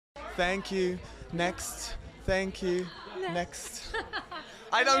Thank you. Next. Thank you. Next.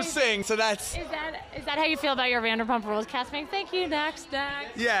 I don't sing, so that's... Is that how you feel about your Vanderpump Rules castmate? Thank you, next.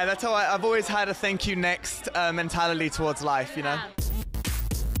 Yeah, that's how I've always had a thank you next mentality towards life, you know?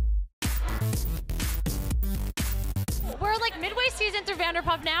 We're like midway season through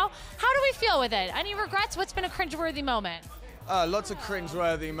Vanderpump now. How do we feel with it? Any regrets? What's been a cringeworthy moment? Lots of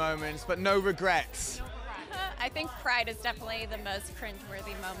cringeworthy moments, but no regrets. I think Pride is definitely the most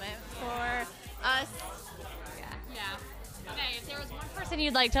cringeworthy moment for us. Yeah. Okay, if there was one person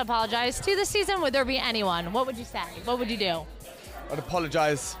you'd like to apologize to this season, would there be anyone? What would you say? What would you do? I'd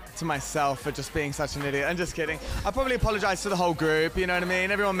apologize to myself for just being such an idiot. I'm just kidding. I'd probably apologize to the whole group, you know what I mean?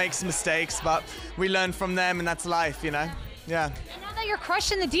 Everyone makes mistakes, but we learn from them, and that's life, you know? Yeah. And now that you're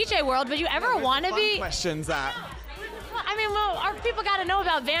crushed in the DJ world, would you ever want to be... questions that... I mean, well, our people got to know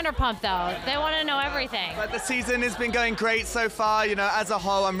about Vanderpump, though. They want to know everything. But the season has been going great so far. You know, as a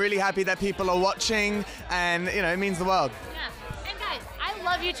whole, I'm really happy that people are watching, and, you know, it means the world. Yeah. And guys, I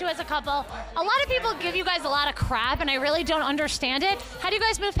love you two as a couple. A lot of people give you guys a lot of crap, and I really don't understand it. How do you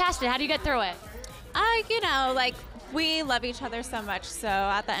guys move past it? How do you get through it? You know, like, we love each other so much, so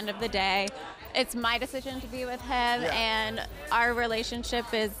at the end of the day, it's my decision to be with him, and our relationship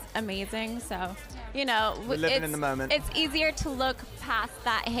is amazing, so... You know, we're living in the moment. It's easier to look past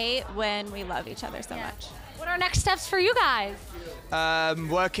that hate when we love each other so much. What are next steps for you guys?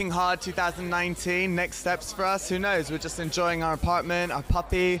 Working hard 2019. Next steps for us, who knows? We're just enjoying our apartment, our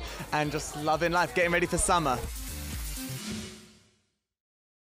puppy, and just loving life, getting ready for summer.